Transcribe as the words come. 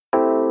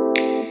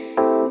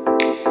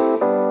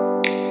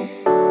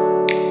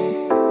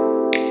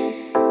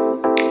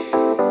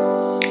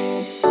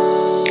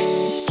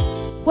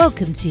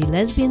Welcome to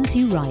Lesbians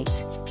Who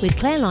Write with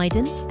Claire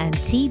Lydon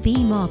and T.B.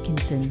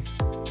 Markinson.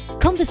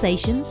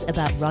 Conversations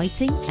about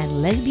writing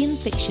and lesbian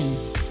fiction.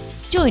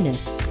 Join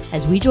us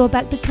as we draw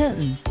back the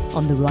curtain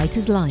on the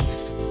writer's life.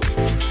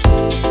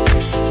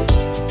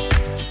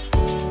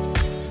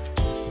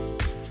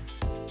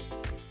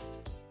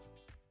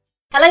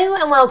 Hello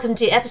and welcome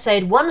to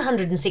episode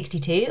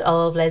 162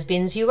 of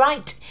Lesbians Who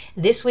Write.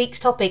 This week's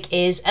topic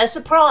is a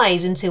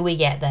surprise until we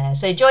get there.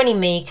 So joining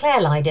me, Claire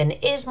Lydon,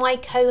 is my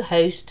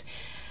co-host,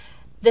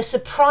 the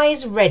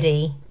surprise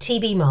ready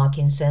TB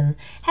Markinson.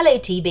 Hello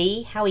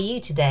TB, how are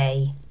you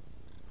today?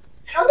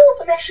 I don't know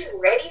if I'm actually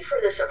ready for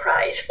the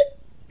surprise.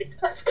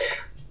 Because,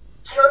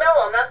 I don't know,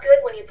 I'm not good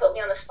when you put me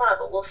on the spot,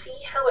 but we'll see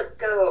how it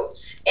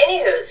goes.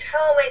 Anywho's,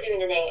 how am I doing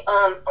today?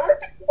 I'm a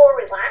bit more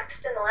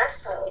relaxed than the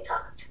last time we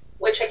talked,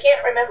 which I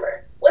can't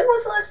remember. When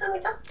was the last time we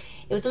talked?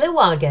 It was a little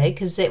while ago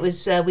because it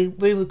was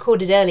we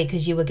recorded early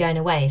because you were going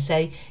away.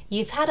 So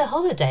you've had a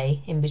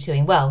holiday in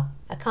between. Well,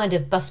 a kind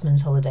of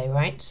busman's holiday,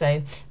 right?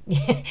 So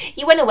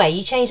you went away,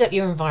 you changed up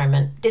your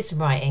environment, did some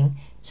writing.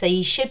 So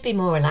you should be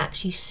more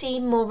relaxed. You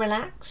seem more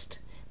relaxed.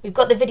 We've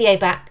got the video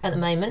back at the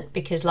moment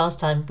because last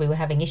time we were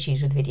having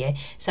issues with video.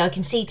 So I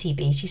can see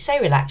TB. She's so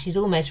relaxed. She's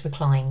almost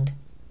reclined.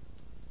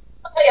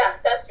 Oh yeah,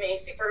 that's me,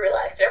 super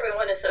relaxed.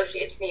 Everyone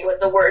associates me with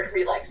the word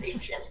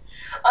relaxation.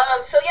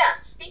 So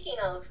yeah, speaking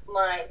of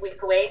my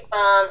week away,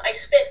 I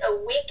spent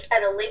a week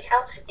at a lake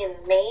house in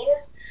Maine.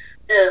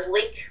 The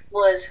lake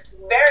was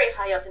very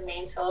high up in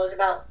Maine, so I was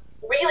about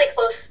really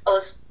close. I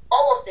was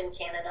almost in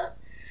Canada.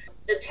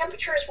 The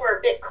temperatures were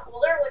a bit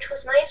cooler, which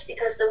was nice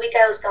because the week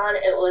I was gone,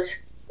 it was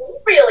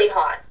really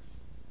hot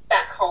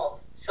back home.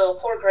 So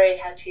poor Gray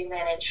had to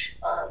manage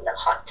the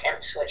hot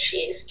temps, which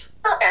she's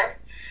not bad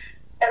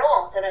at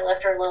all that I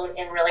left her alone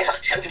in really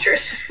hot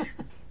temperatures.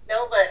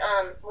 No, but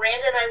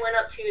Randa and I went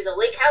up to the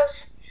lake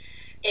house,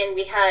 and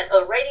we had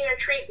a writing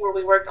retreat where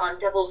we worked on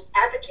Devil's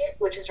Advocate,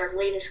 which is our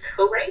latest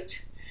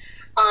co-write.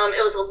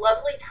 It was a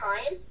lovely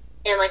time,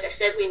 and like I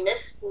said, we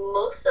missed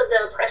most of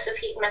the oppressive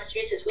heat in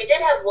Massachusetts. We did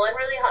have one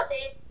really hot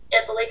day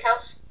at the lake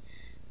house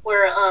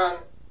where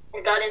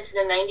it got into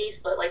the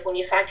 90s, but like when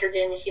you factored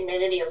in the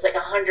humidity, it was like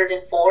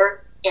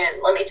 104,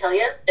 and let me tell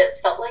you, it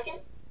felt like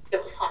it.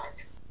 It was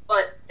hot.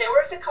 But there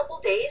was a couple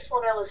days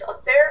when I was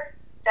up there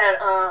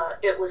that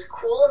it was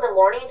cool in the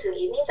mornings and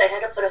evenings. I had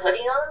to put a hoodie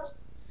on.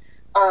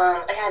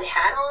 I had a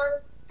hat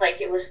on.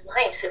 Like, it was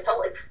nice. It felt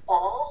like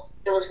fall.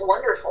 It was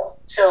wonderful.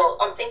 So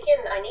I'm thinking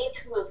I need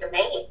to move to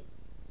Maine.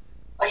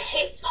 I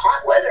hate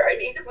hot weather. I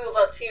need to move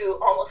up to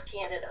almost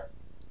Canada.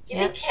 You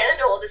think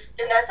Canada will just...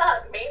 And I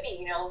thought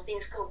maybe, if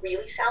things go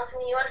really south in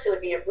the U.S., it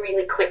would be a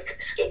really quick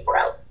escape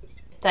route.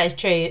 That is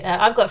true.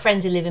 I've got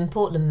friends who live in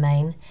Portland,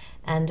 Maine,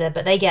 and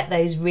but they get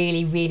those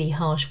really, really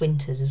harsh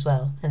winters as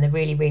well, and the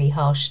really, really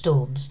harsh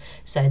storms.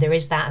 So there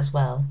is that as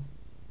well.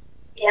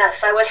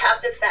 Yes, I would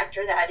have to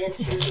factor that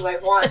into do I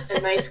want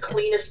a nice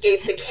clean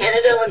escape to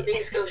Canada when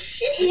things go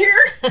shitty here?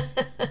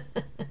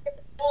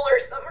 Cooler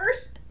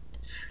summers,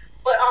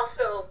 but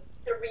also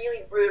the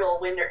really brutal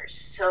winters.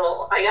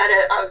 So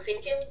I'm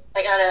thinking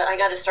I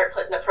gotta start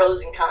putting the pros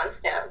and cons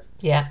down.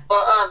 Yeah.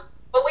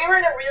 But we were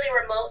in a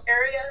really remote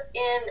area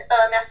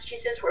in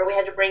Massachusetts where we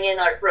had to bring in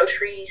our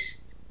groceries.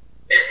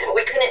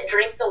 We couldn't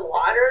drink the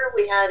water.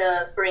 We had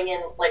to bring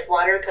in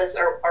water because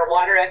our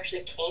water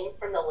actually came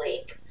from the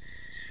lake.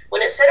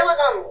 When it said it was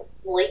on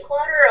lake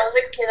water, I was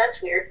like, okay, that's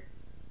weird.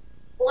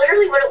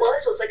 Literally what it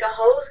was like a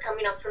hose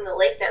coming up from the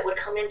lake that would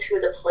come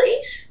into the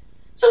place.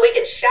 So we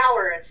could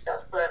shower and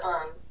stuff, but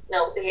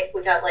no,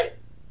 we got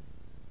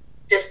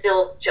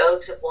distilled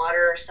jugs of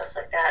water or stuff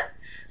like that.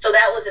 So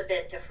that was a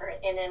bit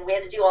different. And then we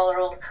had to do all our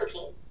own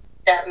cooking.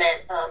 That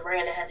meant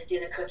Miranda had to do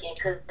the cooking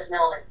because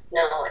no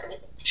one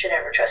should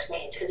ever trust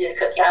me to do the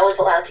cooking. I was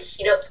allowed to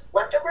heat up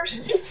leftovers.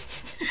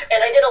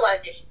 And I did a lot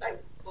of dishes. I'm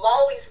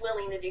always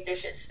willing to do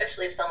dishes,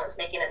 especially if someone's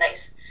making a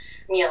nice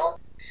meal.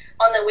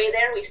 On the way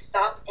there, we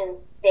stopped in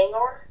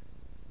Bangor,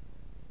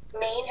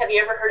 Maine. Have you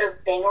ever heard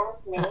of Bangor,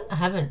 Maine? I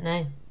haven't,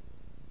 no.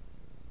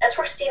 That's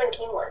where Stephen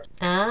King lived.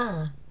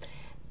 Ah.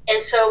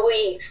 And so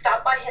we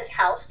stopped by his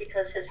house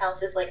because his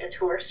house is like a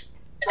tourist,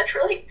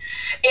 naturally.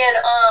 And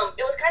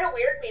it was kind of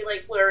weird. We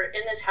were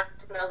in this house,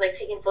 and I was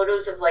taking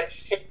photos of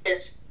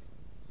his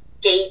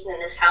gate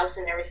and this house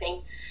and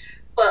everything.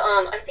 But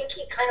I think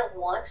he kind of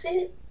wants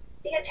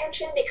the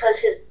attention because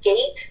his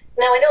gate.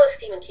 Now I know it's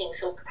Stephen King,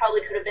 so it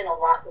probably could have been a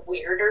lot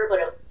weirder. But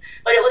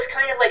it was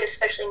kind of a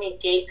specially made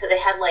gate because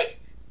it had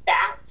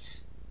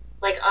bats,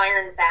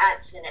 iron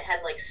bats, and it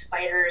had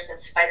spiders and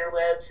spider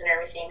webs and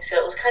everything. So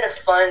it was kind of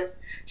fun.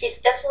 He's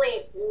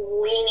definitely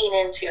leaning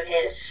into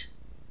his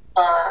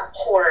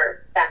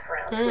horror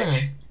background,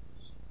 which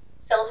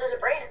sells as a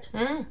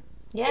brand.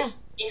 Yeah.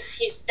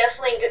 He's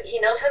definitely good. He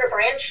knows how to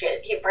brand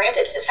shit. He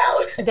branded his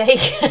house.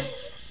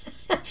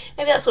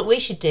 Maybe that's what we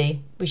should do.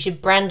 We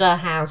should brand our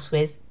house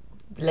with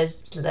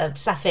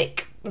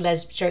sapphic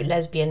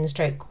lesbian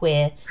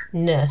queer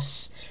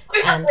nurse.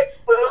 We have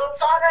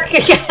boobs on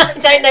it. I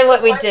don't know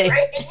what we do. You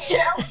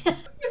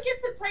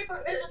get the type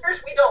of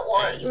visitors we don't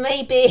want.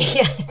 Maybe.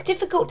 Yeah.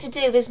 Difficult to do,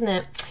 isn't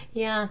it?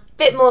 Yeah,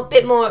 bit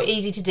more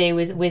easy to do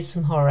with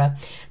some horror.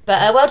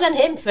 But well done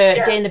him for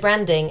doing the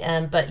branding.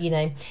 But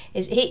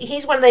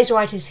he's one of those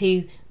writers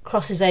who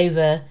crosses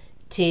over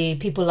to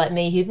people like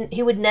me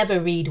who would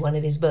never read one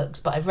of his books,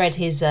 but I've read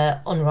his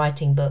on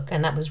writing book,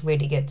 and that was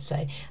really good.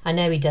 So I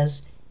know he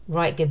does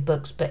write good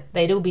books, but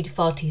they'd all be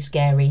far too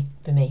scary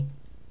for me.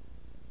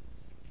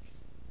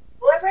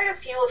 Well, I've read a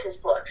few of his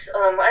books.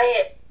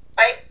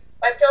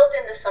 I've delved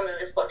into some of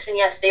his books, and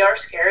yes, they are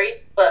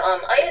scary, but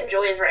I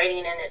enjoy his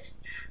writing, and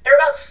they're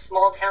about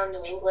small town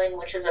New England,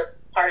 which is a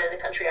part of the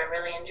country I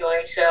really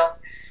enjoy. So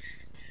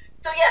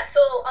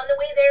on the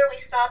way there, we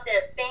stopped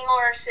at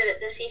Bangor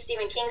to see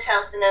Stephen King's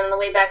house, and then on the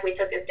way back, we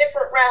took a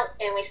different route,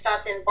 and we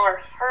stopped in Bar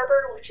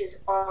Harbor, which is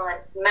on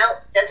Mount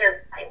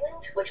Desert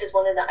Island, which is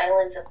one of the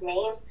islands of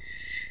Maine.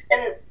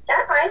 And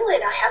that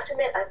island, I have to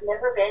admit, I've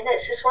never been.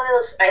 It's just one of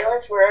those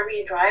islands wherever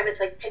you drive, it's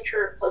like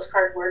picture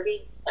postcard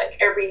worthy. Like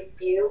every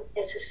view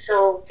is just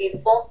so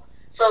beautiful.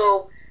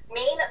 So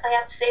Maine, I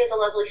have to say, is a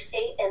lovely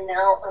state, and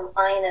now I'm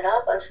eyeing it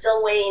up. I'm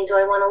still weighing, do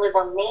I want to live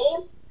on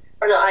Maine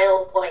or the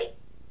Isle of Wight?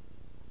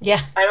 Yeah.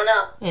 I don't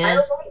know. Yeah. Isle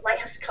of Wight might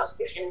have some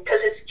competition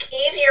because it's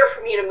easier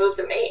for me to move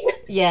to Maine.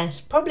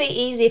 Yes, probably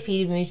easier for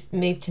you to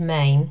move to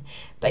Maine.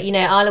 But,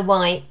 Isle of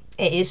Wight,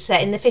 it is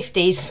set in the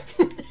 50s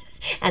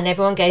and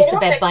everyone goes to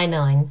bed by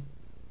 9.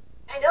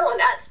 I know, and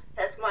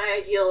that's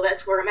my ideal.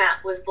 That's where I'm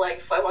at with, like,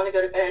 if I want to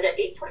go to bed at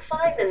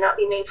 8:45 and not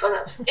be made fun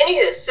of.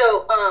 Anywho,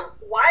 so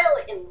while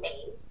in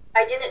Maine,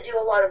 I didn't do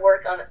a lot of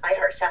work on I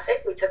Heart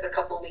Sapphic. We took a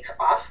couple of weeks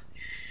off.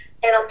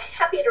 And I'm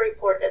happy to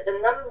report that the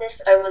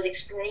numbness I was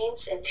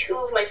experiencing in 2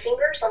 of my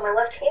fingers on my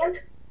left hand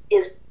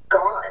is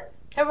gone.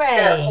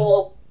 Hooray! The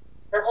whole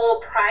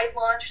Pride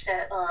launch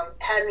that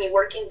had me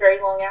working very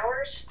long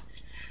hours.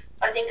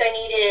 I think I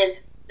needed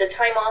the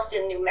time off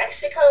in New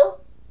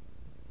Mexico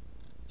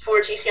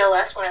for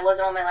GCLS when I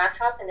wasn't on my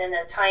laptop, and then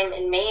the time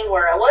in Maine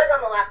where I was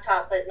on the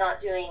laptop but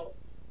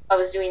I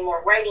was doing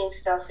more writing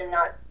stuff and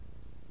not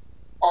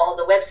all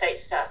the website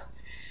stuff.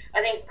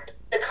 I think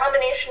the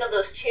combination of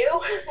those 2,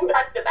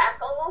 back to back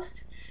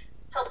almost,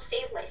 helped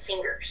save my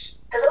fingers.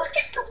 Because I was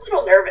getting a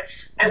little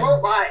nervous. I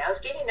won't lie. I was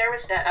getting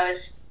nervous that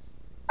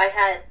I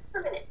had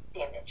permanent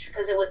damage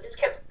because it just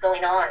kept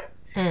going on.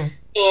 And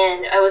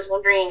I was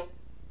wondering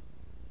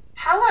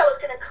how I was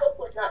going to cope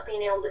with not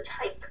being able to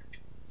type.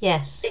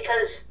 Yes.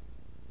 Because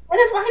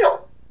it's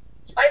vital.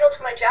 It's vital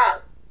to my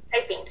job,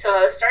 typing. So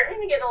I was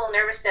starting to get a little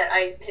nervous that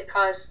I had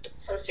caused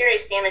some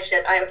serious damage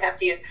that I would have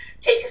to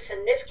take a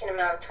significant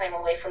amount of time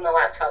away from the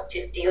laptop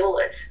to deal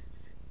with.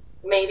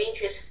 Maybe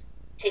just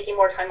taking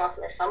more time off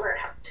in the summer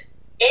helped.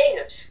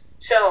 Anyways,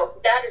 so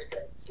that is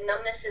good.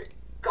 Numbness is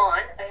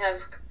gone. I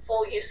have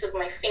full use of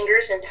my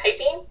fingers and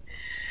typing.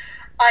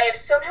 I have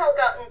somehow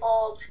gotten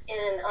involved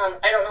in,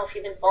 I don't know if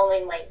you've been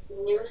following my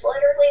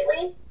newsletter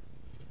lately,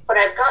 but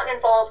I've gotten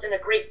involved in a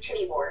great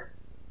titty war.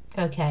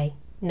 Okay.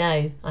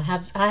 No, I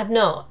have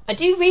not. I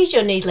do read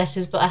your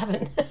newsletters, but I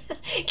haven't.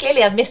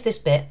 Clearly, I've missed this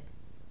bit.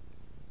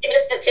 You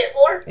missed the tit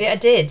war? Yeah, I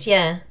did,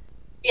 yeah.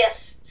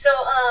 Yes. So,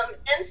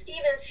 M.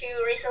 Stevens, who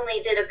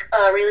recently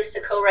released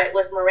a co-write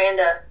with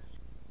Miranda,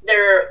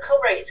 their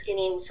co-write's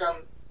getting some,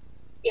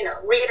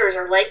 readers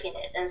are liking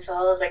it. And so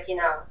I was like,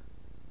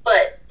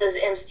 but does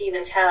M.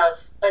 Stevens have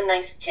a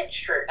nice tit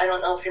shirt? I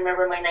don't know if you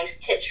remember my nice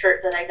tit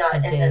shirt that I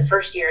got in the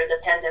first year of the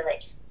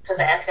pandemic, because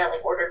I accidentally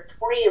ordered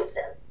 3 of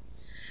them.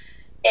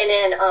 And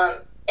then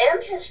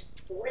M has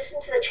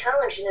risen to the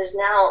challenge and has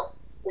now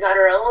got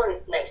her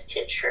own nice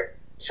tit shirt.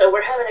 So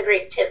we're having a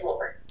great tit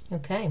war.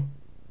 Okay.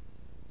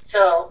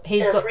 So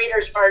if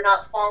readers are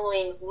not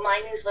following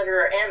my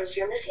newsletter or M's,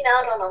 you're missing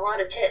out on a lot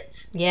of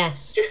tits.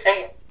 Yes. Just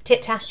saying.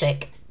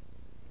 Tit-tastic.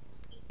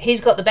 Who's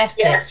got the best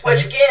tits? Yes,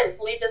 which again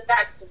leads us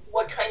back to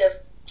what kind of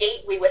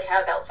gate we would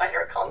have outside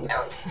our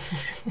compound.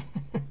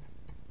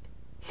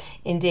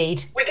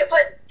 Indeed. We could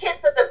put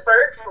tits of the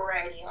bird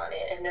variety on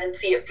it and then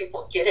see if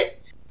people get it.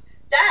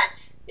 That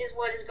is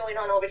what is going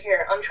on over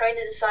here. I'm trying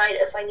to decide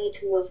if I need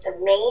to move to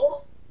Maine,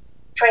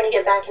 trying to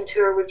get back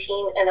into a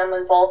routine, and I'm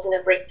involved in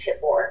a great tit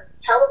war.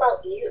 How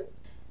about you?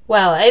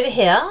 Well, over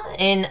here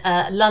in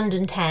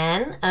London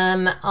town,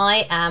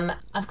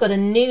 I've got a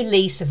new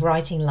lease of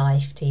writing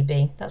life,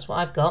 TB. That's what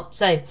I've got.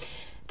 So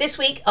this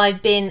week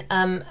I've been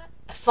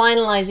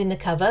finalising the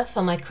cover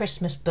for my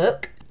Christmas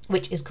book,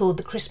 which is called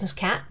The Christmas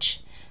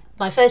Catch.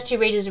 My first 2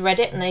 readers have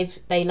read it and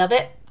they love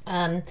it.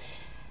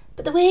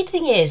 But the weird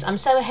thing is, I'm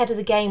so ahead of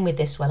the game with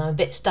this one, I'm a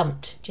bit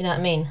stumped. Do you know what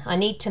I mean? I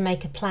need to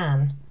make a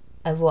plan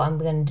of what I'm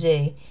going to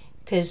do,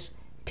 because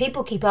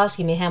people keep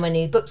asking me how my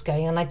new book's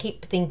going, and I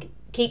keep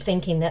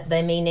thinking that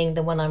they're meaning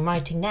the one I'm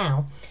writing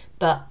now,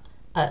 but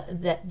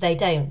they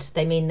don't.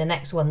 They mean the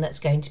next one that's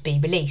going to be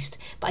released.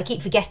 But I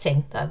keep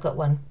forgetting that I've got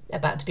one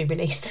about to be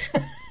released.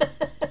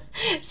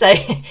 So,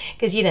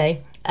 because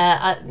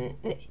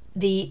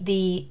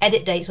the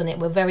edit dates on it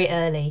were very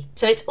early,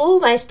 so it's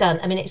almost done.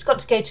 I mean, it's got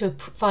to go to a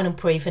final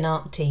proof and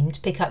art team to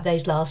pick up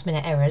those last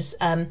minute errors.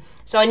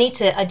 So I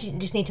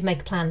just need to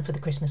make a plan for the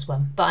Christmas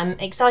one. But I'm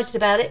excited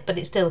about it. But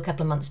it's still a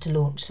couple of months to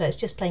launch, so it's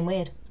just plain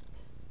weird.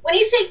 When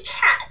you say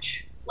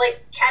catch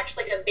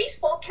like a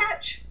baseball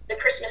catch, the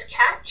Christmas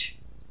catch?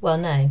 Well,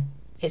 no,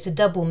 it's a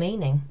double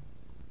meaning.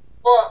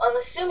 Well, I'm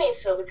assuming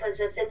so, because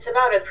if it's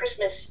about a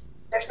Christmas,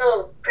 there's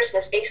no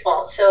Christmas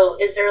baseball. So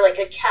is there like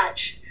a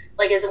catch?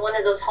 Like, is it one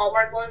of those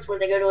Hallmark ones where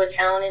they go to a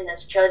town and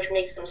this judge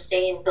makes them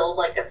stay and build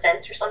like a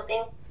fence or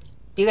something?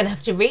 You're going to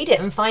have to read it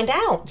and find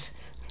out.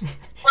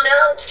 Well,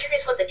 now I'm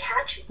curious what the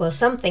catch is. Well,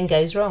 something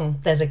goes wrong.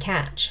 There's a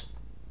catch.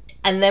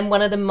 And then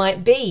one of them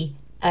might be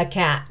a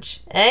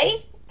catch. Eh?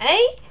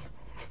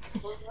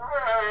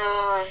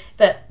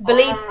 But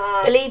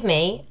believe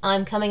me,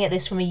 I'm coming at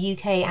this from a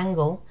UK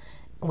angle.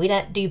 We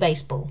don't do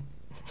baseball.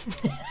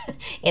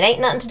 It ain't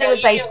nothing to do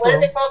with baseball. What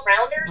is it called?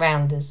 Rounders?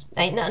 Rounders.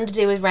 Ain't nothing to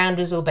do with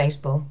rounders or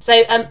baseball.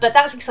 So, but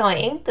that's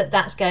exciting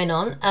that's going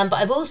on. But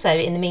I've also,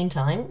 in the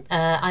meantime,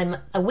 I'm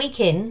a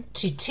week in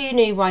to 2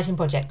 new writing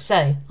projects.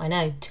 So, I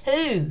know,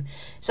 2.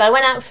 So I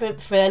went out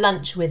for a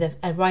lunch with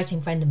a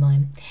writing friend of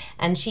mine,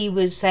 and she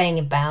was saying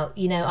about,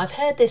 I've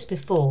heard this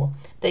before,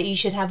 that you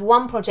should have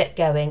one project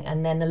going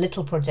and then a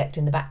little project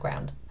in the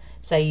background.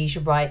 So you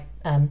should write,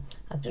 I'm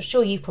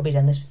sure you've probably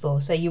done this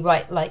before, so you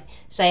write, like,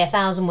 say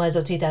 1,000 words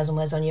or 2,000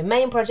 words on your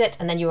main project,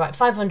 and then you write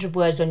 500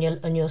 words on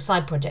your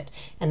side project,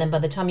 and then by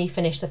the time you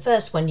finish the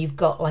first one, you've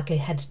got like a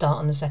head start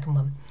on the second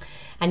one.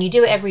 And you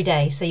do it every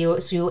day, so you're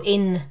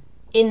in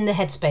the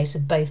headspace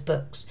of both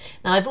books.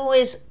 Now, I've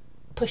always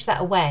pushed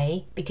that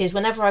away, because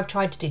whenever I've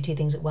tried to do 2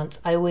 things at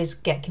once, I always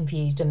get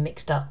confused and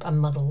mixed up and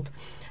muddled.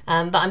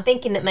 But I'm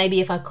thinking that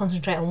maybe if I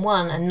concentrate on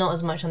one and not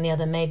as much on the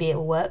other, maybe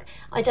it'll work.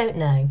 I don't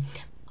know.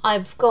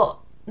 I've got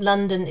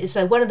London,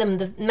 so one of them,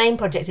 the main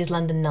project is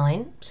London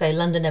 9, so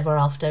London Ever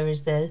After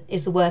is the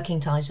working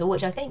title,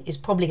 which I think is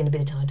probably going to be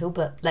the title,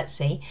 but let's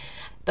see.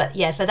 But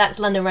yeah, so that's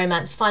London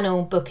Romance,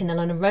 final book in the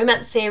London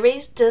Romance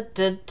series. But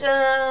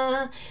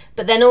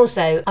then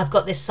also I've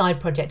got this side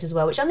project as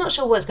well, which I'm not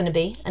sure what it's going to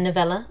be, a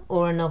novella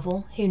or a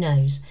novel, who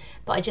knows.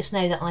 But I just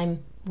know that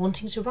I'm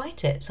wanting to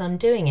write it, so I'm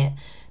doing it.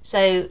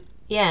 So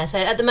yeah, so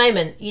at the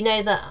moment, when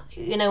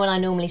I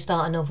normally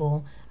start a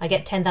novel, I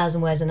get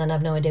 10,000 words and then I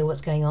have no idea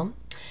what's going on.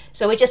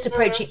 So we're just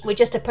approaching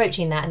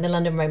that in the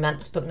London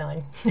Romance book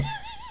 9.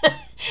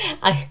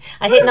 I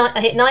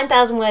hit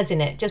 9,000 words in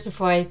it just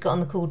before I got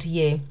on the call to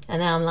you, and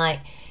now I'm like,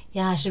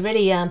 yeah, I should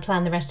really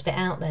plan the rest of it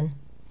out then.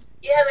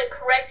 You haven't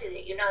corrected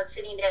it. You're not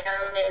sitting down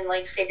and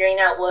like figuring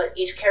out what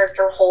each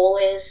character hole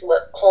is,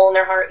 what hole in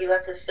their heart you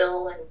have to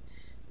fill, and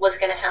what's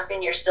going to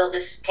happen. You're still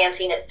just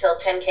pantsing it till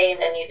 10K,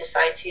 and then you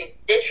decide to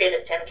ditch it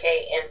at 10K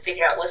and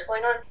figure out what's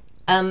going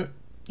on.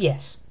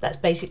 Yes, that's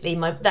basically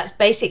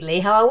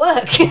how I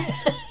work.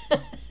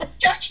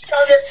 Judged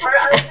on this part.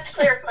 I was just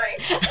clarifying.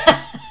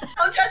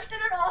 Don't judge it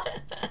at all.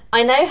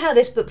 I know how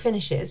this book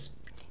finishes.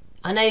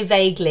 I know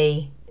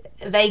vaguely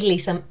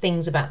some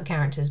things about the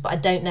characters, but I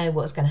don't know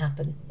what's going to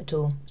happen at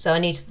all. So I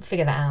need to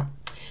figure that out.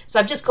 So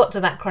I've just got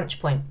to that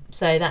crunch point.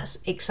 So that's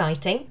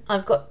exciting.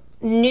 I've got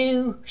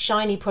new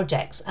shiny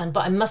projects, but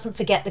I mustn't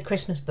forget the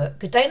Christmas book,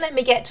 because don't let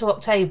me get to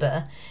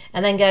October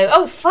and then go,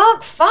 oh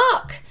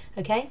fuck.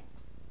 Okay.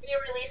 Are you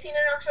releasing in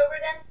October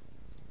then?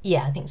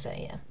 Yeah, I think so.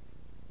 Yeah.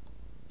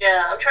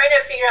 Yeah, I'm trying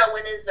to figure out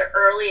when is the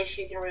earliest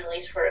you can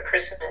release for a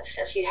Christmas,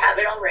 since you have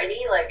it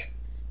already. Like,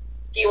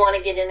 do you want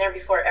to get in there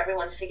before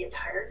everyone's sick and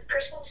tired of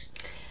Christmas?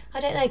 I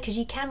don't know, because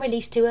you can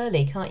release too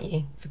early, can't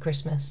you, for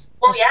Christmas?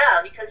 Well,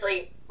 yeah, because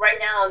like right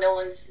now no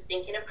one's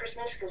thinking of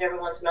Christmas because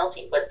everyone's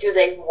melting. But do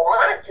they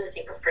want to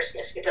think of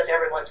Christmas because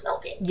everyone's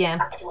melting? Yeah.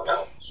 I don't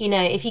know.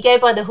 If you go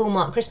by the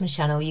Hallmark Christmas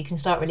channel, you can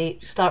start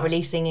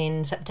releasing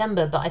in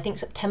September, but I think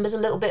September's a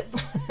little bit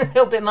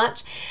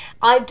much.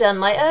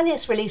 My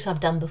earliest release I've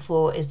done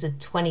before is the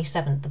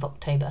 27th of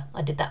October.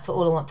 I did that for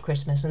All I Want for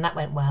Christmas, and that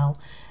went well.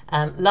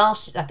 I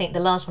think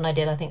the last one I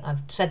did, I think I've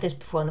said this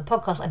before on the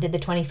podcast, I did the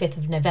 25th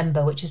of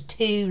November, which is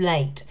too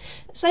late.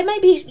 So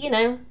maybe,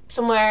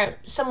 somewhere,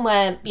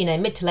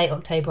 mid to late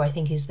October, I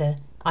think is the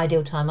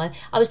ideal time. I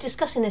was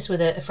discussing this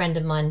with a friend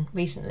of mine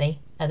recently,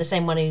 the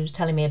same one who was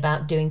telling me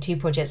about doing 2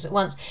 projects at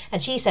once,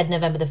 and she said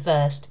November the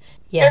 1st.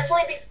 Yes.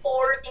 Definitely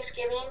before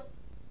Thanksgiving.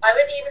 I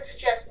would even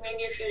suggest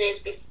maybe a few days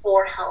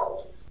before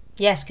Halloween.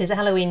 Yes, because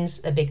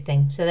Halloween's a big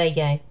thing. So there you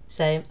go.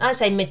 So I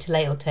say mid to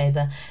late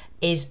October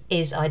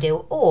is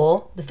ideal,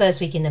 or the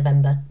first week in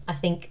November. I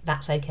think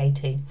that's okay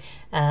too.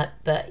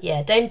 But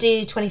yeah, don't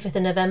do 25th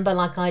of November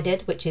like I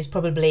did, which is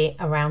probably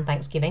around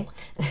Thanksgiving.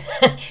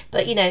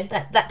 But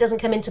that doesn't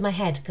come into my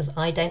head because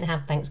I don't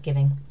have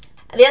Thanksgiving.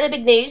 And the other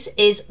big news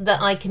is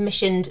that I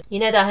commissioned,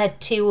 that I had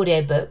 2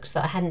 audiobooks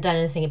that I hadn't done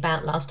anything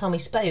about last time we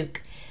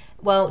spoke.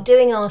 Well,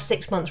 doing our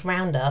 6-month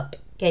roundup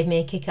gave me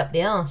a kick up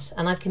the arse,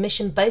 and I've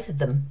commissioned both of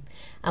them.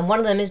 And one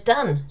of them is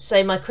done.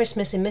 So my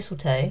Christmas in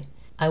Mistletoe,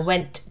 I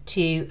went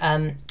to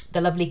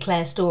the lovely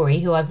Claire Story,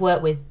 who I've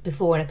worked with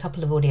before in a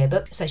couple of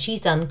audiobooks. So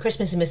she's done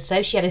Christmas in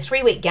Mistletoe. She had a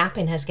 3-week gap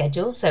in her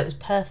schedule, so it was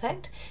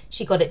perfect.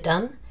 She got it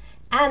done.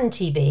 And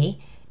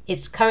TB,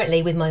 it's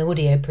currently with my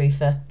audio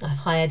proofer. I've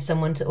hired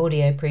someone to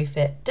audio proof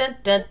it. Dun,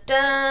 dun,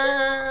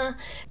 dun.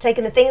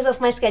 Taking the things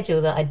off my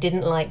schedule that I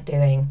didn't like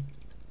doing.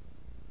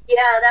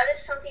 Yeah, that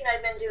is something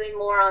I've been doing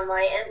more on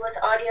my end with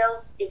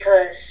audio,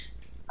 because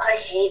I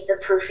hate the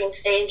proofing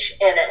stage,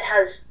 and it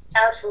has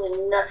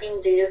absolutely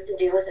nothing to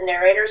do with the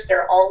narrators.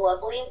 They're all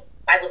lovely.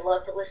 I would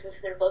love to listen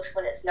to their books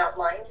when it's not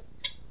mine.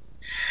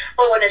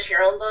 But when it's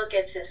your own book,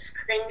 it's just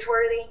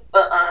cringeworthy.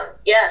 But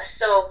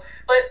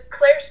but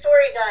Claire's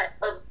story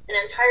got an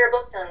entire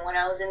book done when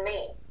I was in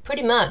Maine.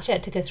 Pretty much. Yeah,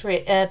 it took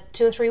her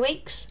 2 or 3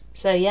 weeks.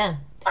 So yeah.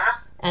 Wow.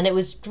 And it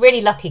was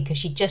really lucky because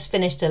she just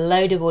finished a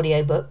load of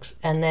audiobooks,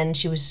 and then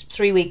she was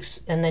 3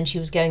 weeks, and then she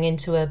was going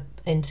into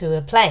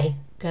a play.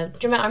 Do you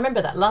remember? I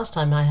remember that last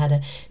time I had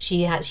her.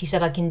 She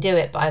said, I can do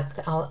it, but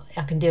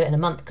I can do it in a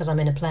month because I'm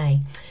in a play.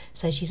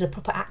 So she's a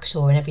proper actor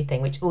and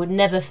everything, which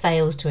never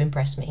fails to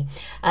impress me.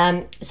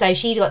 So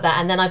she's got that,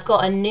 and then I've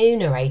got a new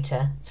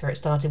narrator for It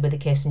Started With a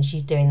Kiss, and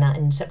she's doing that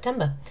in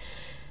September.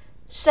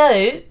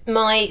 So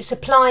my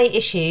supply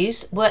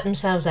issues worked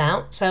themselves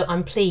out, so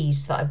I'm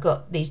pleased that I've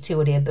got these 2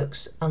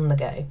 audiobooks on the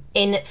go.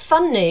 In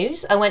fun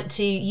news, I went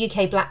to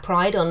UK Black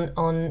Pride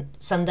on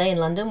Sunday in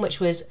London, which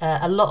was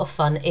a lot of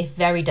fun, if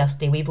very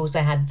dusty. We've also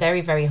had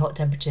very, very hot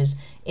temperatures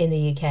in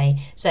the UK.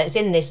 So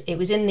it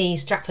was in the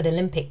Stratford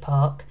Olympic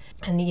Park,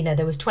 and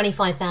there was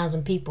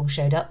 25,000 people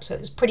showed up, so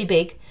it was pretty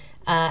big.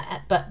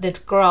 But the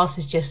grass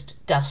is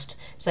just dust.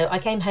 So I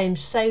came home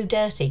so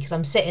dirty because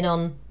I'm sitting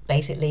on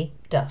basically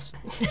dust.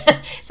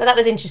 So that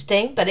was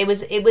interesting, but it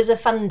was a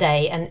fun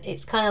day, and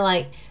it's kind of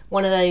like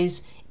one of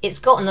those, it's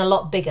gotten a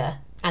lot bigger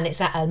and it's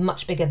at a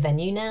much bigger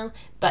venue now,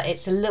 but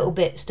it's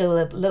still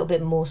a little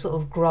bit more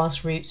sort of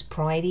grassroots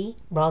pridey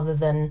rather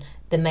than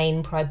the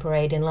main Pride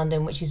Parade in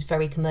London, which is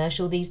very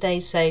commercial these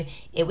days. So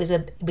it was a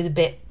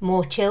bit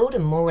more chilled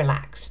and more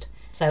relaxed.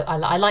 So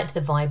I liked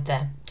the vibe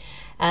there.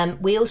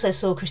 We also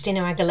saw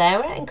Christina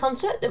Aguilera in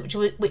concert,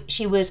 which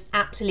she was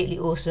absolutely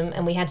awesome,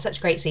 and we had such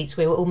great seats.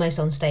 We were almost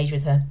on stage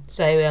with her.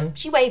 So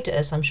she waved at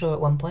us, I'm sure,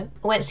 at one point.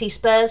 I went to see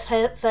Spurs'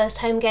 first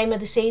home game of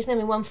the season, and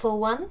we won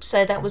 4-1,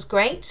 so that was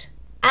great.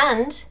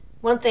 And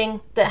one thing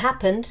that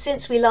happened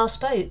since we last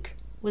spoke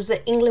was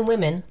that England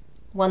women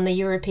won the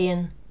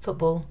European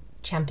Football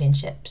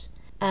Championships,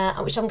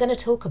 which I'm going to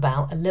talk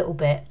about a little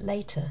bit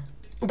later.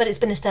 But it's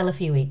been a stellar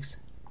few weeks.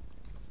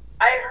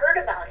 I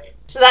heard about it.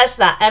 So that's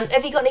that.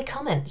 Have you got any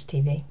comments,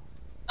 TV?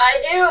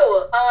 I do.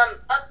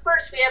 Up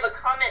first, we have a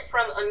comment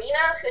from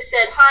Amina, who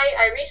said,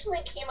 "Hi, I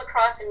recently came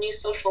across a new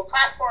social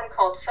platform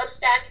called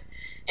Substack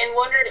and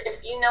wondered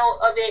if you know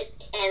of it,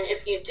 and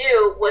if you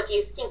do, what do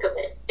you think of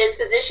it? It's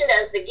positioned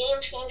as the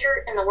game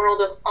changer in the world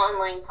of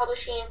online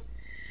publishing."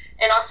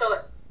 And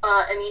also,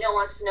 Amina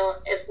wants to know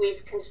if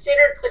we've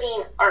considered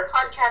putting our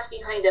podcast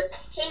behind a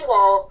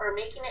paywall or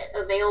making it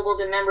available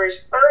to members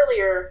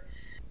earlier,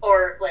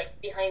 or like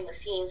behind the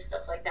scenes,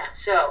 stuff like that.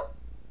 So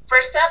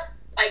first up,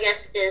 I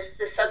guess, is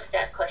the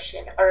Substack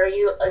question. Are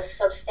you a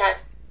Substack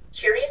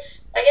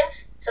curious, I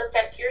guess?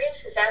 Substack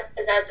curious? Is that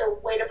the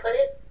way to put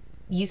it?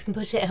 You can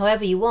put it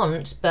however you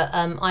want, but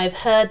I've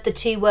heard the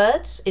 2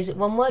 words. Is it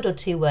 1 word or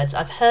 2 words?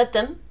 I've heard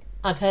them.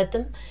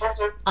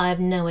 Mm-hmm. I have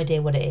no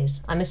idea what it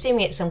is. I'm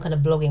assuming it's some kind of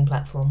blogging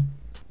platform.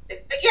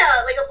 Yeah,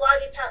 like a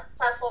blogging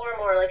platform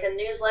or like a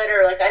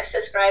newsletter. Like I've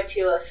subscribed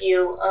to a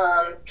few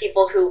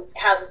people who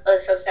have a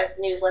Substack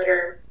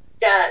newsletter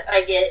that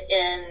I get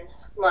in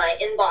my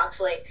inbox,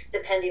 like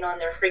depending on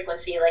their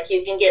frequency. Like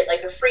you can get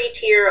like a free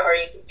tier or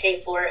you can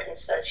pay for it and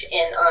such.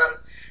 And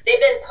they've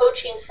been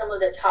poaching some of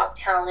the top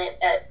talent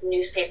at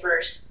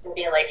newspapers and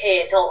being like,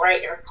 hey, don't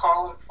write your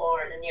column for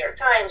the New York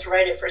Times,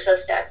 write it for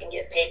Substack and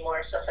get paid more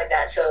and stuff like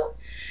that. So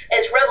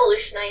it's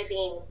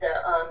revolutionizing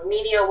the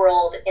media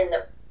world in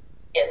the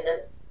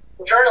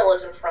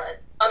journalism front.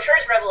 I'm sure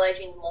it's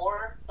revolutionizing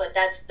more, but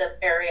that's the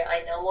area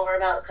I know more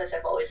about because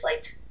I've always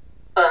liked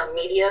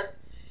media.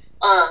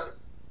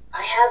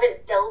 I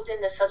haven't delved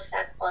into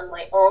Substack on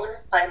my own.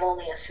 I'm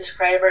only a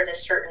subscriber to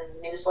certain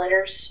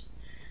newsletters,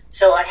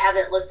 so I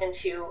haven't looked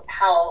into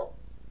how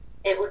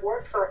it would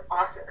work for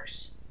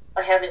authors.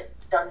 I haven't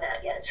done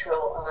that yet,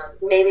 so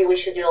maybe we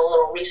should do a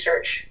little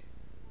research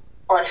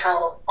on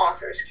how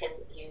authors can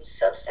use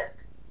Substack.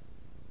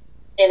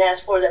 And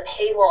as for the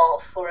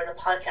paywall for the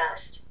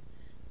podcast,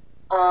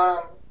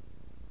 I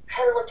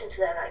haven't looked into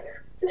that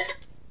either.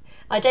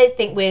 I don't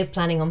think we're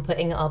planning on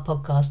putting our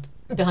podcast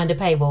behind a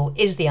paywall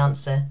is the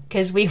answer,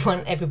 because we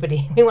want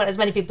as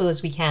many people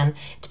as we can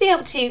to be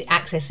able to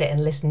access it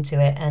and listen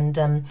to it. And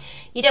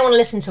you don't want to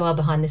listen to our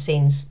behind the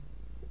scenes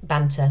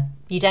banter.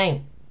 You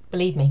don't,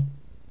 believe me.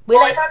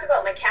 I talk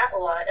about my cat a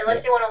lot,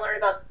 unless you want to learn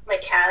about my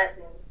cat.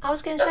 And I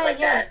was going to say, like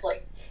yeah. That.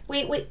 Like,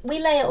 we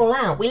lay it all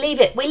out. We leave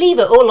it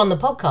all on the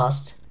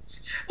podcast.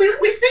 We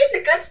save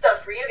the good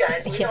stuff for you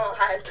guys. We don't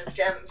hide the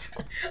gems.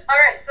 All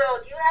right, so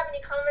do you have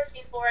any comments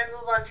before I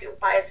move on to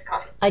Buy Us a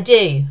Coffee? I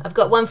do. I've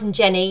got one from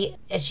Jenny.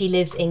 She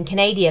lives in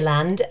Canada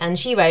land, and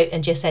she wrote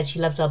and just said she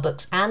loves our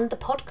books and the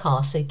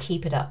podcast, so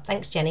keep it up.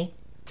 Thanks, Jenny.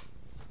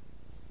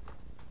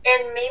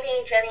 And maybe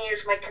Jenny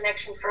is my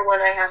connection for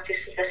when I have to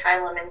seek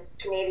asylum in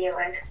Canadian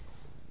land.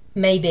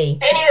 Maybe.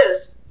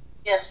 Anyways,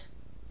 yes.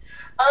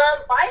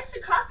 Buy us a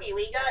coffee.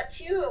 We got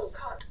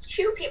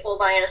two people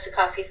buying us a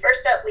coffee.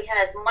 First up, we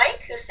had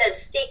Mike, who said,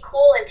 "Stay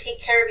cool and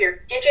take care of your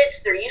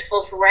digits. They're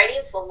useful for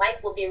writing." So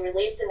Mike will be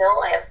relieved to know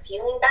I have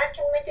feeling back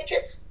in my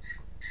digits.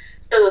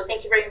 So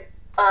thank you very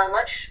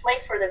much,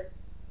 Mike, for the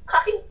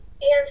coffee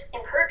and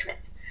encouragement.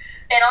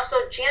 And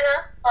also,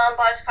 Jana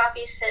bought us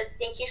coffee, says,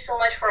 "Thank you so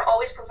much for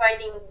always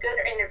providing good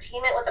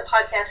entertainment with the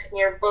podcast and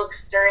your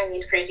books during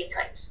these crazy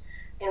times."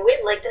 And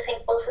we'd like to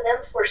thank both of them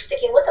for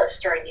sticking with us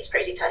during these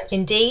crazy times.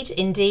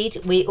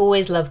 Indeed. We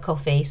always love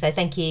coffee. So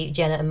thank you,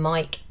 Jenna and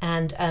Mike.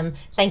 And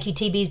thank you,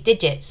 TB's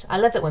Digits. I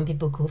love it when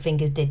people call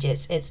fingers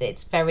digits.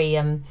 It's very,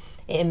 it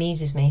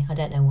amuses me. I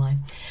don't know why.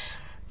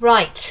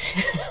 Right.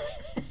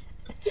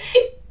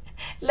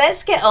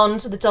 Let's get on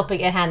to the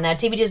topic at hand now.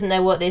 TB doesn't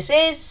know what this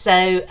is.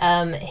 So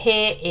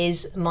here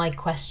is my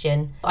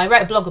question. I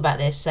wrote a blog about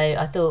this, so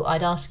I thought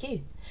I'd ask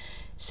you.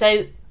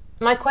 So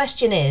my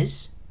question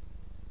is,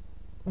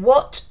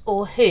 what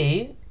or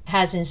who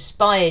has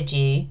inspired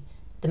you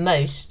the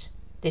most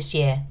this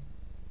year,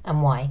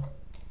 and why?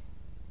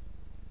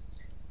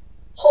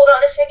 Hold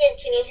on a second.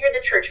 Can you hear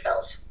the church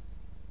bells?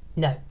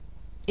 No.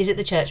 Is it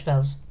the church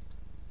bells?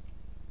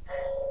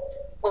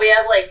 Well, we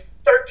have like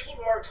 13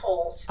 more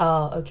tolls.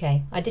 Oh,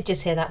 okay. I did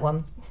just hear that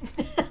one.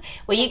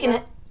 Well, you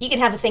can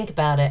have a think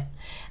about it.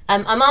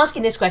 I'm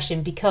asking this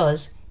question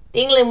because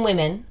the England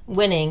women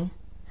winning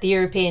the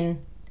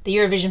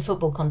Eurovision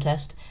football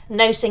contest,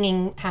 no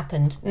singing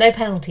happened, no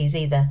penalties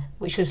either,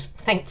 which was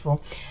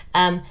thankful,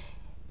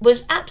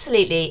 was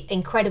absolutely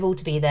incredible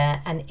to be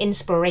there and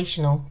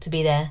inspirational to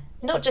be there,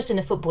 not just in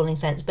a footballing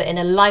sense, but in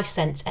a life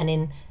sense and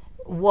in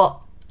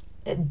what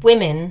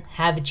women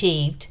have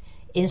achieved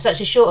in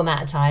such a short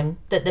amount of time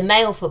that the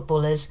male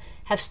footballers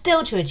have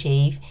still to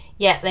achieve,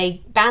 yet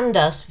they banned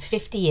us for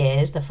 50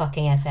 years, the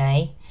fucking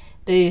FA,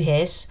 boo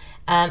hiss.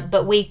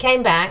 But we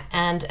came back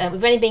and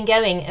we've only been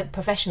going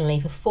professionally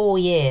for 4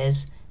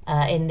 years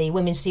in the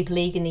Women's Super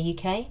League in the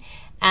UK,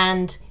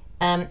 and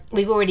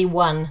we've already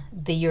won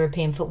the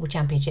European Football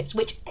Championships,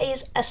 which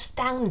is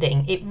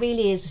astounding. It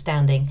really is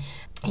astounding.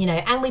 You know,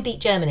 and we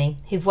beat Germany,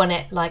 who've won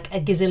it like a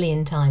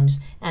gazillion times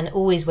and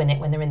always win it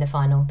when they're in the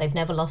final. They've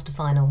never lost a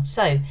final.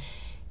 So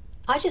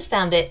I just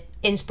found it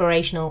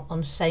inspirational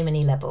on so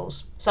many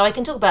levels. So I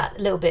can talk about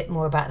a little bit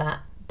more about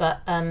that, but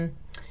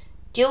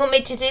do you want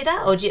me to do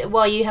that, or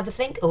while you have a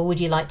think, or would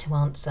you like to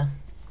answer?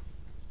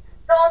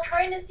 So I'm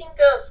trying to think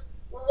of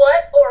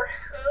what or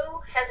who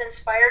has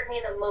inspired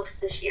me the most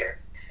this year.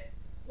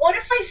 What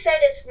if I said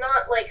it's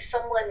not like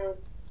someone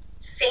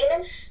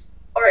famous,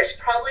 or it's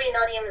probably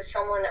not even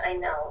someone I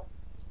know?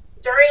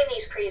 During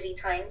these crazy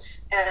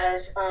times,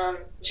 as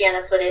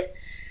Jana put it,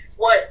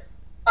 what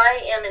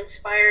I am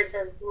inspired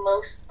the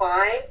most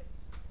by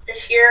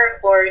this year,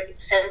 or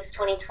since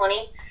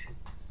 2020,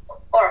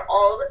 are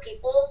all the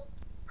people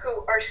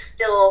who are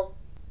still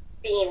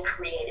being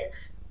creative.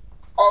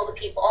 All the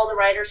people, all the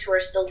writers who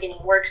are still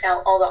getting works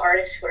out, all the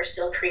artists who are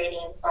still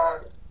creating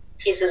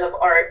pieces of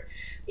art,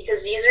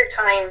 because these are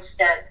times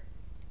that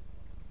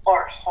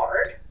are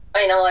hard.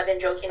 I know I've been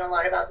joking a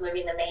lot about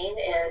moving to Maine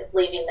and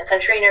leaving the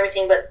country and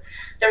everything, but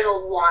there's a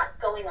lot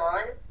going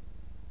on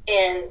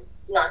in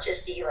not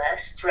just the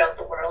U.S., throughout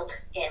the world.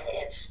 And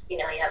it's, you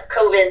know, you have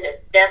COVID, the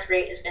death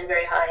rate has been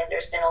very high, and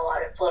there's been a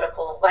lot of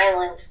political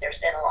violence, there's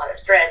been a lot of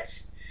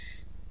threats.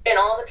 And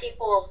all the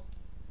people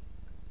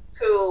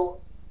who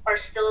are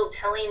still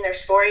telling their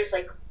stories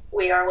like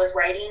we are with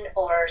writing,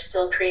 or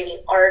still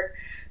creating art,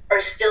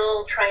 are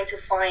still trying to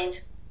find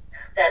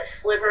that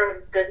sliver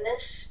of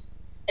goodness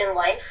in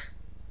life,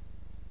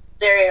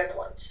 they are the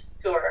ones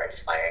who are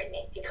inspiring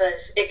me,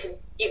 because you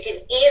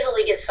can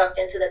easily get sucked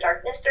into the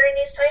darkness during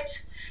these times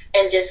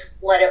and just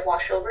let it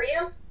wash over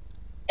you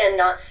and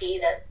not see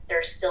that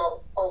there's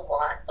still a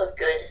lot of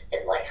good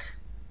in life.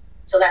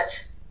 So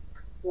that's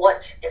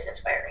what is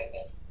inspiring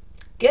me.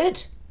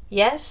 Good.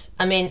 Yes.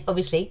 I mean,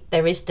 obviously,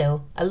 there is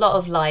still a lot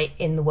of light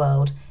in the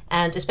world,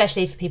 and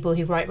especially for people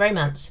who write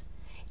romance.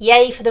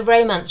 Yay for the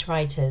romance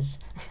writers.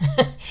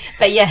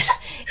 But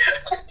yes.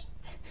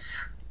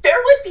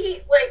 There would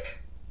be, like,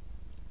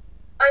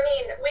 I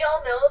mean, we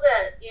all know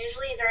that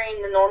usually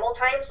during the normal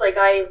times, like,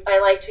 I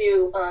like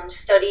to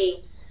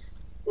study,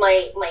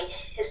 my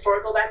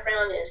historical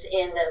background is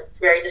in the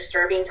very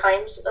disturbing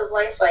times of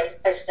life.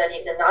 I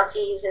studied the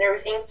Nazis and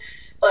everything.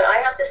 But I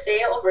have to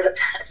say, over the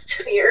past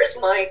 2 years,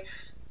 my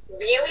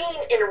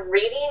viewing and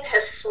reading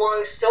has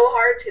swung so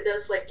hard to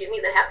this, like, give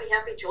me the happy,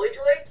 happy, joy,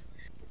 joy.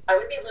 I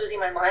would be losing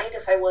my mind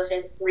if I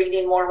wasn't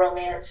reading more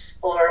romance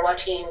or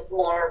watching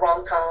more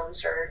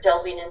rom-coms or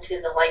delving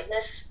into the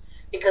lightness,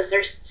 because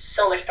there's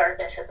so much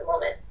darkness at the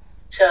moment.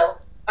 So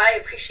I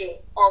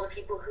appreciate all the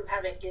people who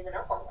haven't given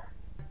up on that.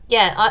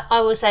 Yeah,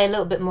 I will say a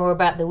little bit more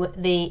about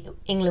the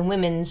England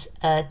women's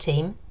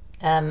team.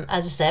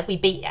 As I said, we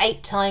beat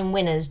 8-time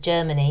winners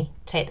Germany,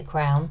 take the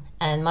crown,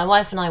 and my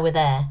wife and I were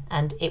there,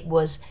 and it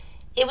was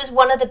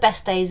one of the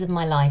best days of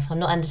my life. I'm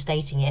not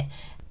understating it.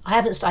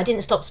 I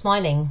didn't stop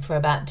smiling for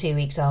about 2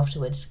 weeks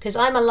afterwards, because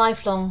I'm a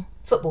lifelong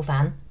football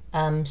fan,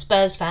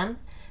 Spurs fan.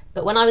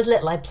 But when I was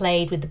little, I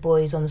played with the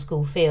boys on the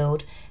school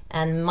field,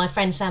 and my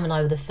friend Sam and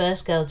I were the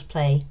first girls to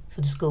play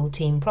for the school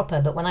team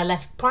proper. But when I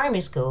left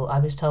primary school, I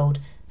was told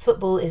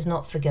football is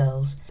not for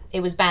girls.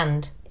 It was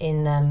banned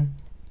in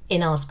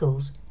our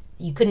schools.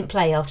 You couldn't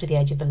play after the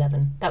age of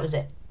 11. That was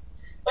it.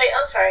 Wait,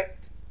 I'm sorry.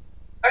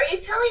 Are you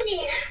telling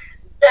me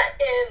that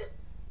in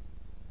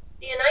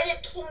the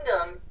United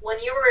Kingdom, when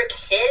you were a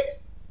kid,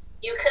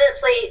 you couldn't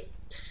play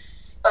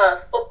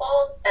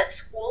football at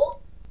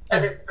school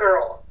as a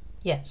girl?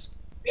 Yes.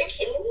 Are you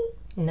kidding me?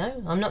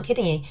 No, I'm not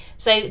kidding you.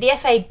 So the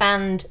FA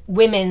banned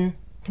women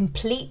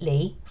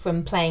completely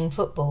from playing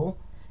football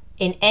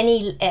at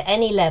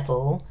any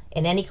level,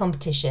 in any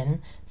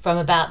competition, from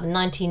about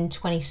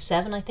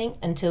 1927, I think,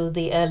 until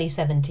the early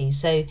 70s.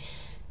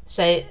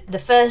 So the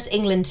first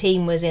England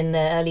team was in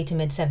the early to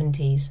mid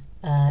 70s,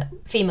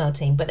 female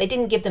team, but they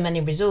didn't give them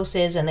any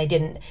resources, and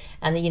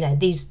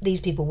these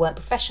people weren't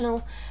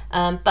professional.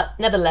 But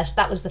nevertheless,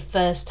 that was the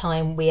first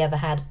time we ever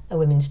had a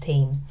women's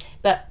team.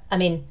 But I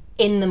mean,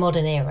 in the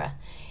modern era,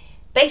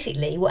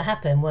 basically what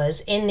happened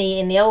was in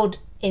the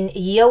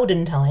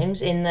olden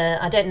times,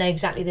 I don't know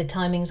exactly the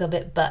timings of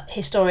it, but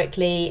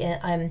historically,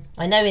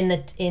 I know in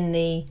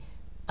the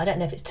I don't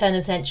know if it's turn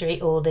of the century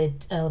or the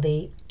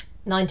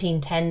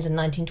 1910s and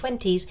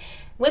 1920s,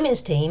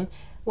 women's team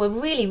were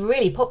really,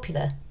 really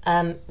popular,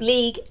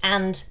 league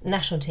and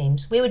national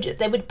teams. They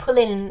would pull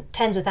in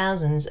tens of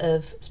thousands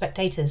of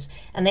spectators,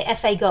 and the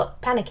FA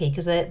got panicky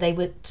because they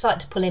would start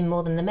to pull in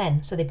more than the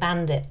men, so they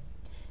banned it.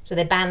 So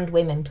they banned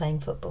women playing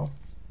football.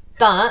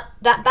 But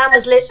that ban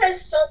was This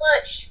says so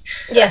much.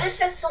 Yes. This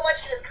says so much,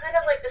 and it's kind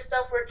of like the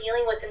stuff we're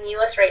dealing with in the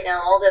U.S. right now,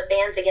 all the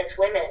bans against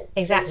women.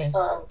 Exactly.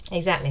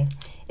 Exactly.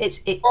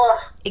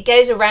 It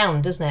goes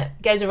around, doesn't it?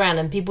 It goes around,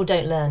 and people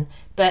don't learn.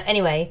 But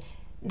anyway,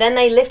 then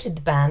they lifted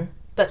the ban.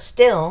 But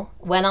still,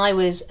 when I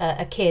was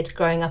a kid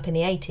growing up in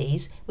the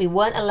 80s, we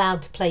weren't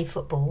allowed to play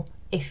football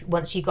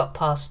once you got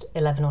past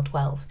 11 or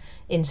 12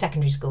 in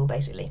secondary school,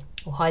 basically,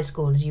 or high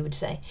school, as you would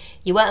say.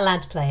 You weren't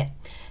allowed to play it.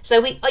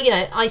 So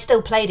I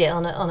still played it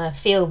on a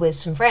field with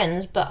some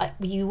friends, but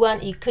you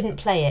couldn't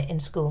play it in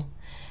school.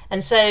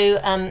 And so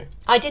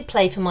I did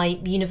play for my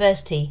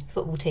university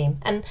football team.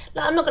 And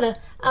I'm not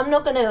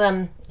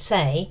gonna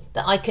say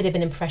that I could have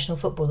been a professional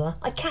footballer.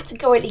 I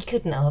categorically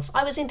couldn't have.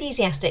 I was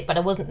enthusiastic, but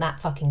I wasn't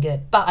that fucking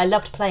good. But I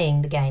loved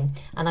playing the game,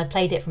 and I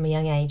played it from a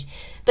young age.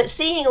 But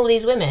seeing all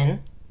these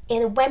women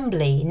in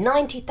Wembley,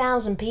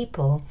 90,000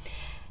 people,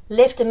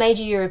 lift a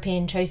major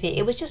European trophy,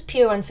 it was just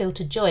pure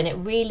unfiltered joy, and it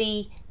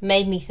really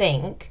made me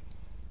think,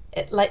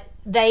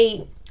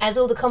 as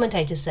all the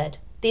commentators said,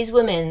 these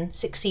women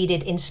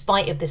succeeded in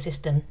spite of the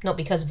system, not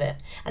because of it.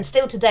 And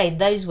still today,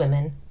 those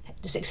women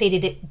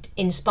succeeded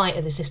in spite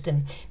of the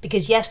system,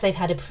 because yes, they've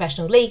had a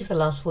professional league for the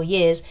last 4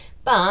 years,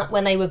 but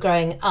when they were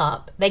growing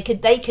up, they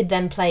could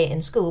then play it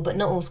in school, but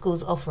not all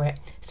schools offer it.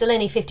 Still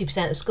only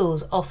 50% of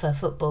schools offer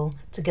football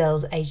to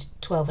girls aged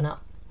 12 and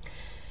up.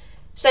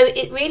 So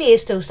it really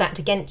is still stacked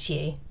against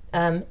you.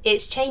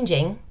 It's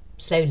changing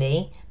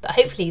slowly, but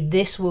hopefully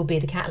this will be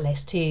the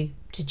catalyst to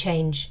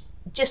change,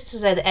 just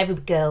so that every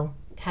girl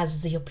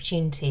has the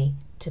opportunity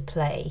to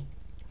play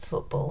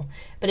football.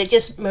 But it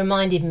just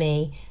reminded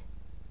me,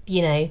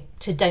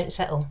 to don't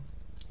settle,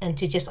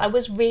 and I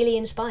was really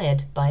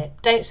inspired by it.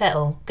 Don't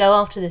settle, go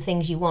after the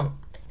things you want,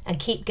 and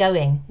keep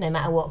going no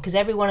matter what, because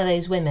every one of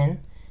those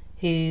women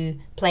who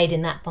played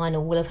in that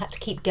final will have had to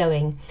keep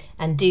going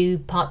and do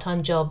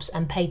part-time jobs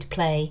and pay to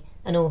play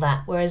and all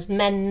that, whereas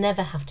men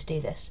never have to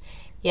do this.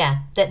 Yeah,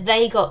 that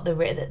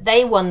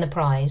they won the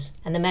prize,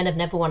 and the men have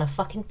never won a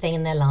fucking thing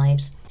in their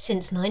lives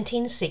since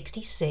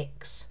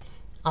 1966.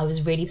 I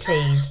was really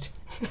pleased.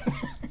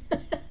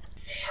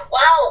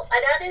 Wow,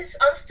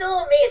 I'm still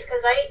amazed,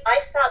 because I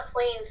stopped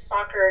playing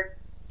soccer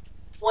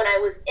when I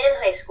was in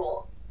high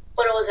school,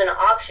 but it was an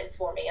option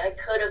for me. I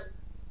could have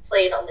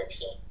played on the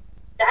team.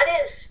 That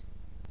is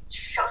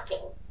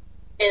shocking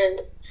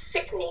and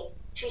sickening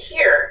to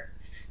hear,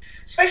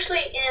 especially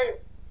in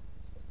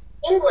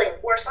England,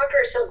 where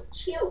soccer is so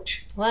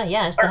huge. Well,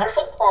 yeah,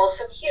 football is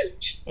so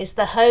huge. It's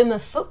the home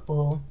of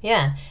football,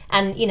 yeah,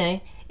 and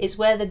it's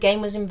where the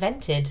game was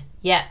invented.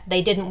 Yeah,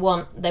 they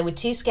were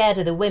too scared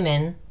of the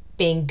women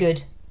being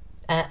good,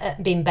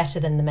 being better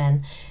than the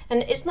men,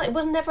 and it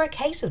was never a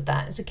case of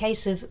that. It's a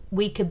case of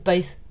we could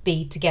both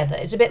be together.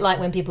 It's a bit like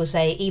when people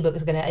say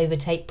ebooks are going to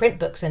overtake print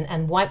books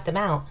and wipe them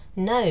out.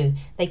 No,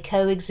 they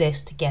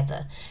coexist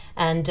together,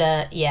 and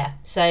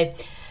so.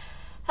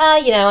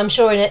 I'm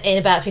sure in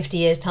about 50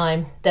 years'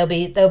 time there'll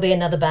be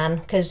another ban,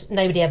 because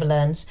nobody ever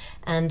learns,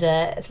 and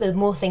if the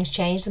more things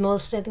change, the more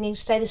things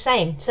stay the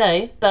same.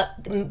 So,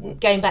 but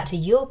going back to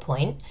your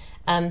point,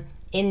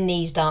 in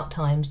these dark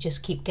times,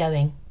 just keep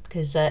going,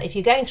 because if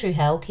you're going through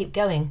hell, keep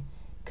going,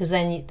 because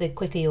then the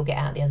quicker you'll get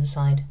out the other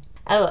side.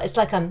 Oh, it's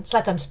like I'm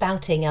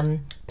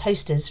spouting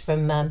posters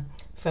from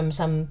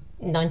some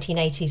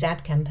 1980s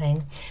ad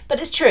campaign, but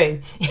it's true.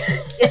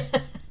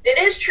 It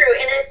is true,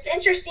 and it's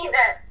interesting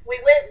that we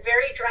went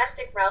very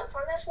drastic routes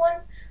on this one,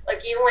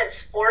 Like you went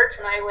sports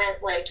and I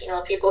went like,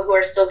 people who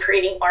are still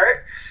creating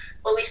art,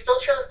 but we still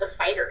chose the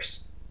fighters.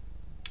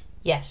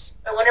 Yes.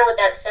 I wonder what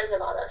that says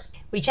about us.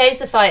 We chose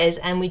the fighters,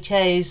 and we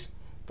chose,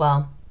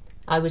 well,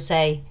 I would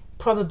say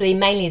probably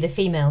mainly the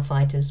female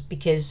fighters,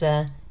 because,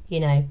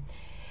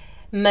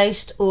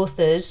 most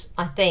authors,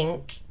 I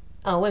think,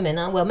 are women.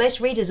 Well, most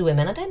readers are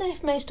women. I don't know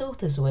if most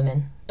authors are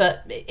women, but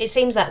it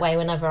seems that way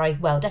whenever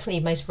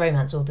definitely most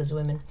romance authors are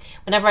women.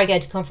 Whenever I go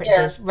to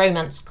conferences,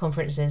 romance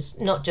conferences,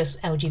 not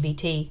just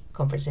LGBT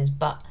conferences,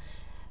 but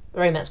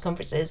romance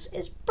conferences,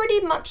 it's pretty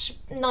much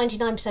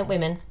 99%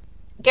 women.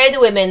 Go the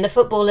women, the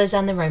footballers,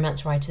 and the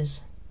romance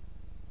writers.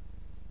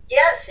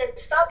 Yes, and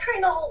stop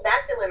trying to hold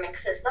back the women,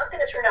 because it's not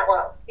going to turn out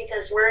well,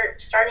 because we're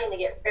starting to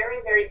get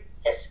very, very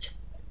pissed.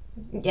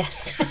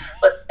 Yes.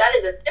 But that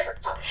is a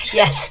different topic.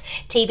 Yes,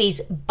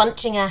 TB's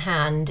bunching her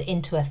hand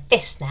into a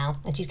fist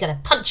now, and she's going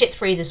to punch it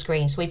through the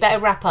screen, so we better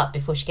wrap up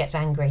before she gets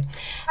angry.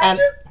 I am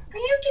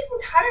getting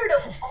tired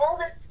of all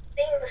the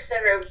things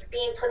that are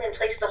being put in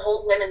place to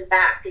hold women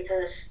back,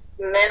 because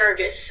men are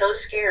just so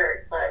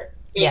scared, but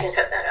you can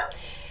cut that out.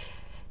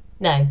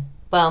 No,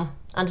 well,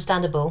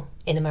 understandable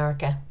in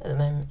America at the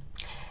moment.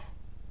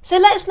 So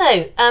let us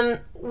know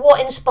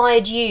what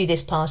inspired you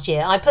this past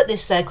year. I put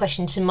this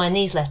question to my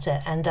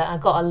newsletter, and I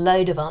got a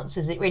load of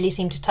answers. It really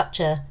seemed to touch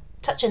a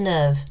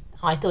nerve.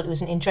 I thought it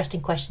was an interesting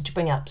question to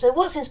bring up. So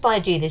what's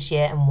inspired you this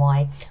year and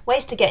why?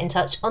 Ways to get in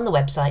touch on the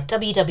website,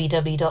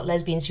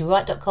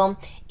 www.lesbianswhowrite.com.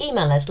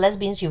 Email us,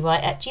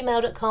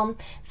 lesbianswhowrite@gmail.com.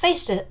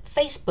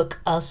 Facebook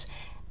us,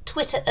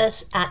 Twitter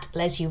us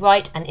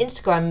 @leswhowrite, and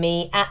Instagram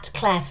me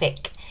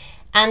 @clairefick.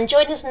 And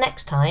join us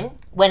next time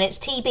when it's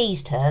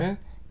TB's turn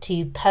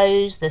to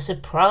pose the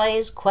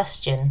surprise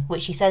question,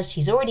 which she says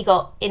she's already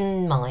got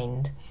in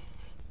mind.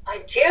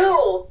 I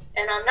do,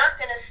 and I'm not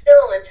going to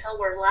spill until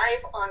we're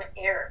live on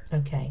air.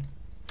 Okay.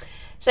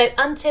 So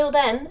until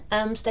then,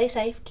 stay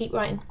safe, keep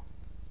writing.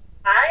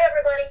 Bye,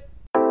 everybody.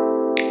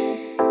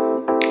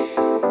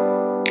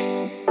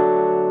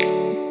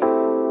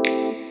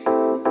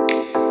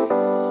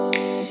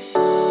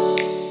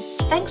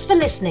 Thanks for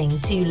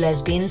listening to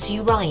Lesbians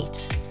Who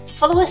Write.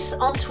 Follow us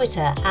on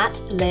Twitter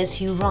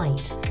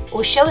 @LesWhoWrite,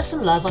 or show us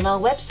some love on our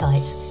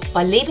website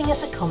by leaving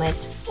us a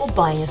comment or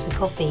buying us a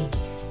coffee.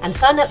 And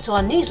sign up to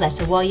our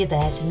newsletter while you're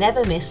there to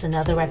never miss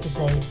another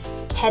episode.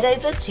 Head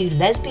over to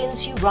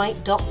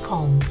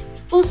lesbianswhowrite.com.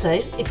 Also,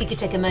 if you could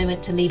take a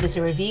moment to leave us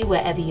a review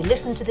wherever you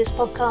listen to this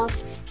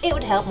podcast, it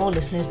would help more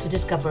listeners to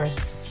discover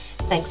us.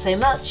 Thanks so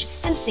much,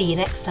 and see you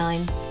next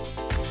time.